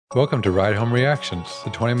Welcome to Ride Home Reactions, the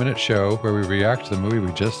 20-minute show where we react to the movie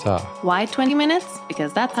we just saw. Why 20 minutes?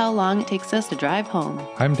 Because that's how long it takes us to drive home.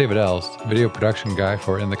 I'm David Ells, video production guy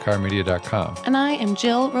for InTheCarMedia.com. And I am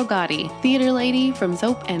Jill Rogati, theater lady from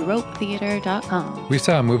SoapAndRopeTheater.com. We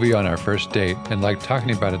saw a movie on our first date and liked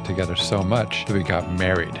talking about it together so much that we got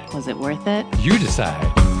married. Was it worth it? You decide.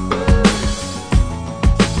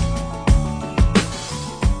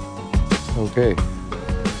 Okay.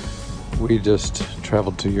 We just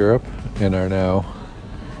traveled to Europe and are now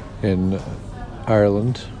in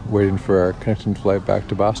Ireland waiting for our connecting flight back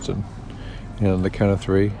to Boston. And on the count of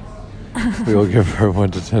three, we will give her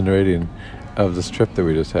 1 to 10 rating of this trip that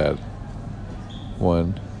we just had.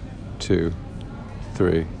 1, 2,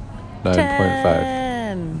 3, 9.5.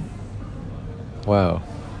 10. Wow.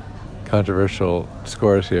 Controversial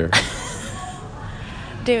scores here.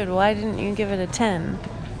 Dude, why didn't you give it a 10?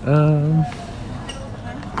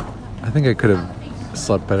 I think I could have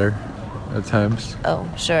slept better at times.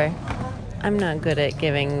 Oh, sure. I'm not good at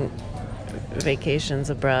giving vacations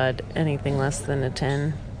abroad anything less than a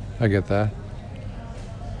 10. I get that.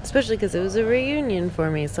 Especially because it was a reunion for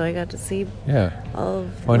me, so I got to see all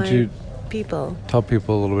of Why don't my you people. Tell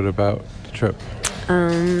people a little bit about the trip.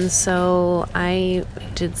 So I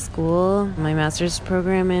did school, my master's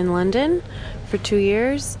program in London for 2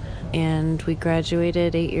 years, and we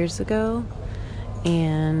graduated 8 years ago.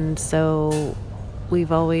 And so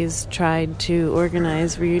we've always tried to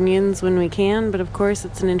organize reunions when we can, but of course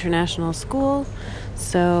it's an international school,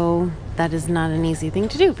 so that is not an easy thing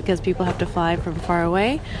to do because people have to fly from far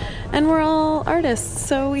away, and we're all artists,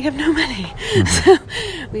 so we have no money. So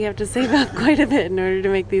we have to save up quite a bit in order to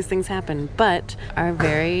make these things happen. But our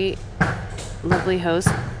very lovely host,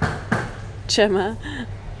 Chema,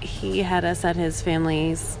 he had us at his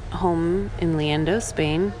family's home in Leando,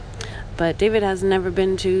 Spain. But David has never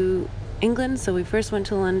been to England, so we first went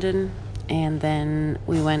to London, and then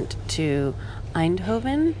we went to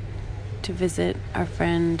Eindhoven to visit our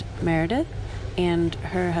friend Meredith and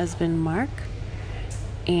her husband Mark.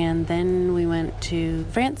 And then we went to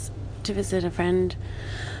France to visit a friend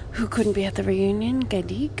who couldn't be at the reunion,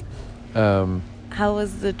 Gadik. How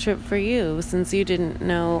was the trip for you, since you didn't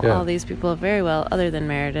know all these people very well, other than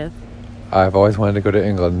Meredith? I've always wanted to go to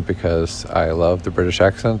England because I love the British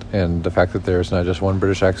accent and the fact that there's not just one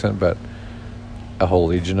British accent, but a whole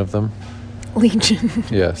legion of them. Legion.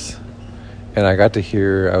 Yes. And I got to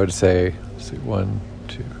hear, I would say, 1,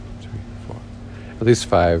 2, 3, 4, at least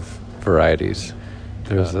 5 varieties.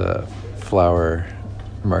 There's a flower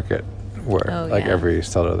market where every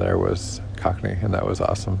seller there was Cockney, and that was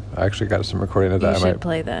awesome. I actually got some recording of that. You should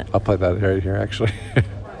play that. I'll play that right here, actually.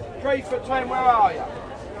 3 for 10, where are you?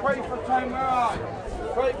 3 for 10, where are you?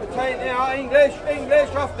 3 for 10, yeah,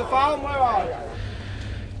 English, off the farm, where are you?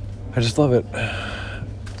 I just love it.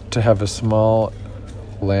 To have a small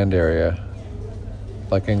land area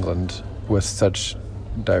like England with such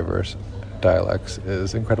diverse dialects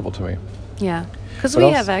is incredible to me. Yeah, because we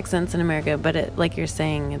have accents in America, but it, like you're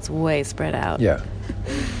saying, it's way spread out. Yeah.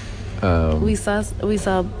 We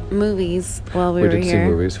saw movies while we were here. We did see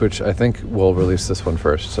movies, which I think we'll release this one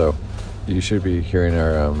first, so you should be hearing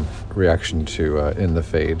our reaction to In the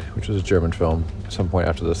Fade, which was a German film, at some point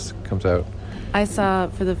after this comes out. I saw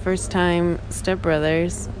for the first time Step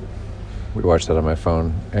Brothers. We watched that on my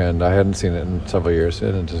phone, and I hadn't seen it in several years,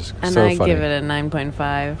 and it's just so funny. And I give it a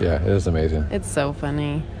 9.5. Yeah, it is amazing. It's so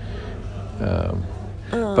funny.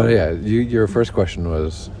 But yeah, your first question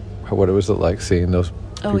was, what was it like seeing those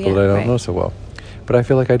people that I don't know so well? But I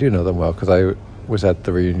feel like I do know them well, because I was at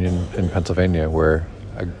the reunion in Pennsylvania where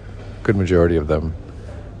a good majority of them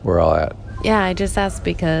were all at. Yeah, I just asked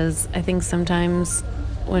because I think sometimes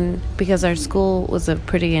because our school was a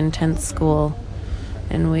pretty intense school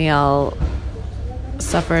and we all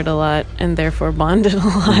suffered a lot and therefore bonded a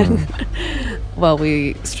lot while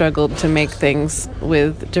we struggled to make things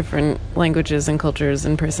with different languages and cultures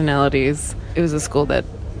and personalities. It was a school that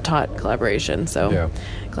taught collaboration, so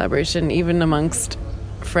collaboration even amongst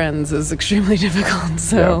friends is extremely difficult.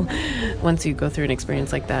 So once you go through an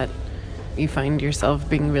experience like that, you find yourself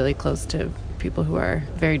being really close to people who are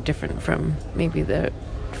very different from maybe the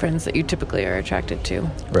friends that you typically are attracted to.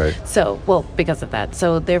 Right. So, because of that.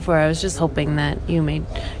 So therefore I was just hoping that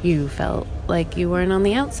you felt like you weren't on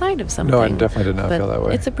the outside of something. No, I definitely did not feel that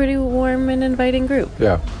way. It's a pretty warm and inviting group.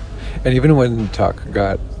 Yeah. And even when talk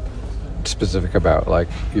got specific about like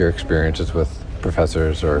your experiences with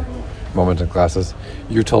professors or moments in classes,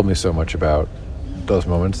 you told me so much about those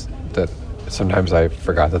moments that sometimes I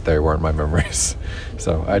forgot that they weren't my memories.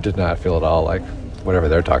 So I did not feel at all like whatever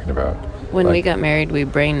they're talking about. When we got married, we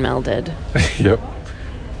brain melded. Yep.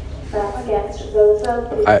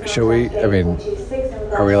 Shall we? I mean,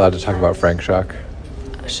 are we allowed to talk about Frank Shock?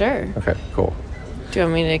 Sure. Okay, cool. Do you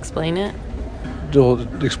want me to explain it?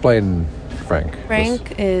 Explain Frank.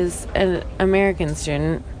 Frank is an American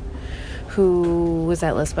student who was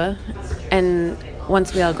at LISPA, and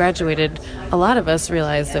once we all graduated, a lot of us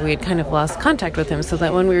realized that we had kind of lost contact with him, so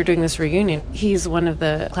that when we were doing this reunion, he's one of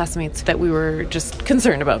the classmates that we were just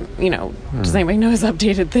concerned about. Does anybody know his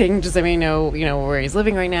updated thing? Does anybody know, where he's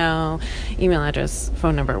living right now? Email address,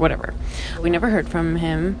 phone number, whatever. We never heard from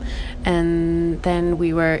him, and then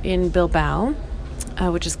we were in Bilbao,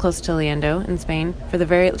 which is close to Leando in Spain, for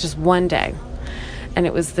just one day. And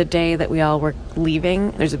it was the day that we all were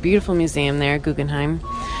leaving. There's a beautiful museum there, Guggenheim.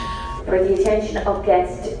 For the attention of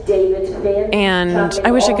guest David Finn. And I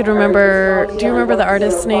wish I could remember. Do you remember the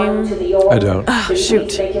artist's name? I don't. Oh,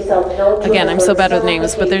 shoot. Again, I'm so bad with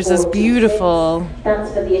names, but there's this beautiful,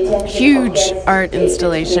 huge art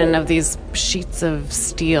installation of these sheets of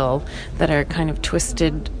steel that are kind of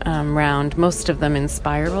twisted round, most of them in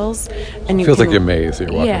spirals. And Feels like a maze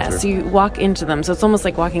you're walking through. So you walk into them. So it's almost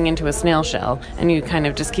like walking into a snail shell, and you kind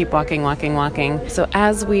of just keep walking. So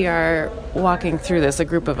as we are walking through this, a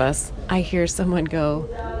group of us, I hear someone go,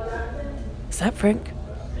 "Is that Frank?"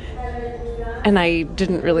 And I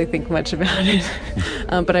didn't really think much about it,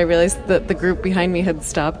 but I realized that the group behind me had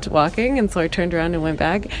stopped walking, and so I turned around and went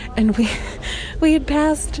back, and we had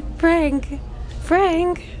passed Frank,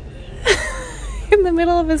 in the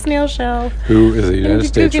middle of a snail shell. Who is a United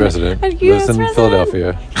States resident, lives in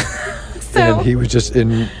Philadelphia, and he was just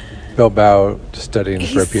in Bilbao studying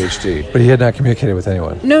for a PhD, but he had not communicated with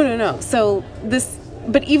anyone. No. So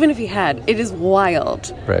but even if he had, it is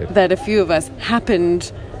wild that a few of us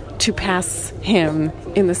happened to pass him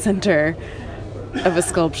in the center of a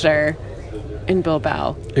sculpture in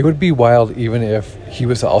Bilbao. It would be wild even if he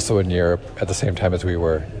was also in Europe at the same time as we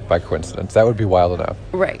were, by coincidence. That would be wild enough.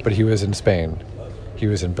 Right. But he was in Spain. He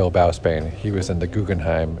was in Bilbao, Spain. He was in the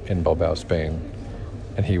Guggenheim in Bilbao, Spain.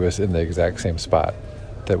 And he was in the exact same spot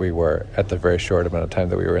that we were at the very short amount of time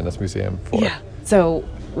that we were in this museum for. Yeah. So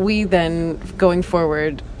we then, going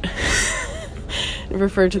forward,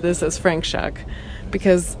 refer to this as Frank Shock,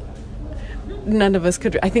 because none of us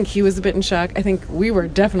could. I think he was a bit in shock. I think we were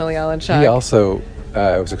definitely all in shock. He also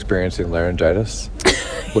was experiencing laryngitis,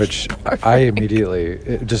 which I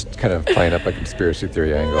immediately, just kind of playing up a conspiracy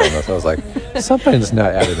theory angle on this, I was like, something's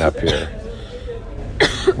not adding up here.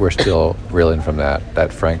 We're still reeling from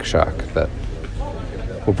that Frank Shock that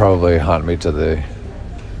will probably haunt me to the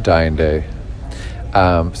dying day.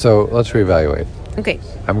 So let's reevaluate. Okay.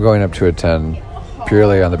 I'm going up to a 10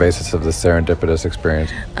 purely on the basis of the serendipitous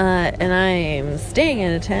experience. And I'm staying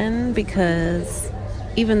at a 10 because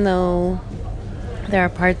even though there are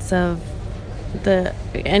parts of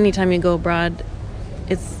anytime you go abroad,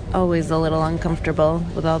 it's always a little uncomfortable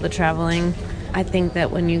with all the traveling. I think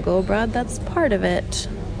that when you go abroad, that's part of it.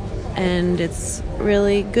 And it's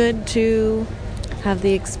really good to have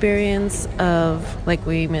the experience of, like,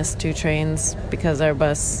 we missed 2 trains because our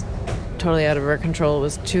bus, totally out of our control,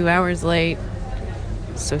 was 2 hours late.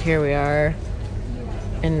 So here we are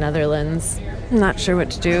in Netherlands, not sure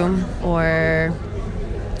what to do, or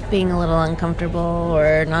being a little uncomfortable,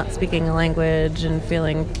 or not speaking a language and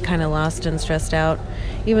feeling kind of lost and stressed out.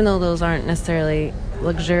 Even though those aren't necessarily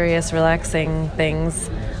luxurious, relaxing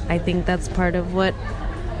things, I think that's part of what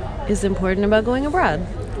is important about going abroad.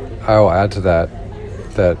 I will add to that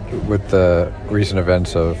with the recent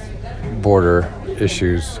events of border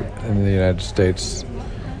issues in the United States,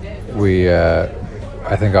 we,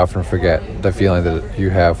 I think, often forget the feeling that you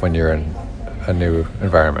have when you're in a new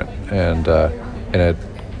environment. And in a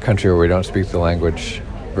country where we don't speak the language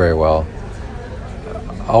very well,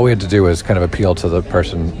 all we had to do was kind of appeal to the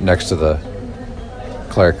person next to the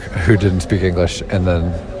clerk who didn't speak English, and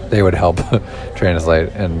then they would help translate.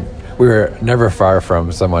 And we were never far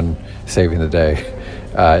from someone saving the day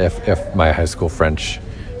if my high school French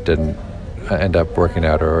didn't end up working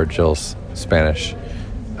out, or Jill's Spanish.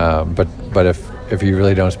 But if you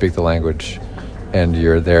really don't speak the language and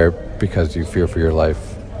you're there because you fear for your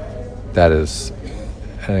life, that is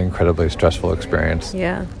an incredibly stressful experience.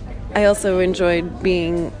 Yeah. I also enjoyed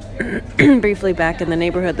being briefly back in the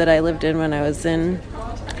neighborhood that I lived in when I was in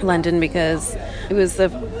London, because it was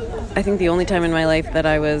I think the only time in my life that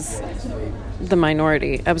I was the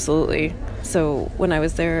minority, absolutely. So when I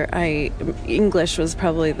was there, English was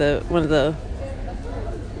probably one of the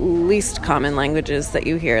least common languages that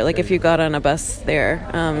you hear. Like, if you got on a bus there,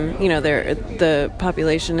 the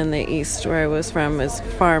population in the east where I was from is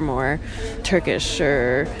far more Turkish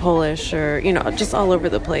or Polish or, just all over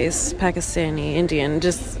the place, Pakistani, Indian.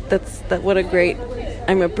 Just what a great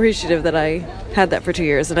I'm appreciative that I had that for 2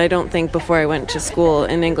 years, and I don't think before I went to school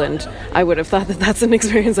in England I would have thought that that's an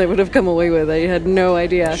experience I would have come away with. I had no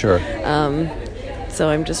idea. Sure. So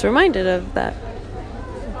I'm just reminded of that.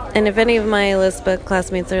 And if any of my LISPA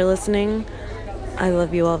classmates are listening, I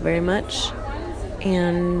love you all very much,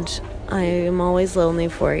 and I am always lonely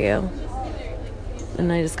for you.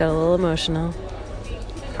 And I just got a little emotional.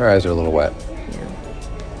 Her eyes are a little wet. Yeah.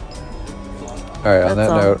 All right, on that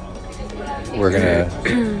That's all. note, we're going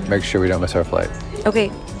to make sure we don't miss our flight. Okay,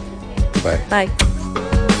 Bye. bye.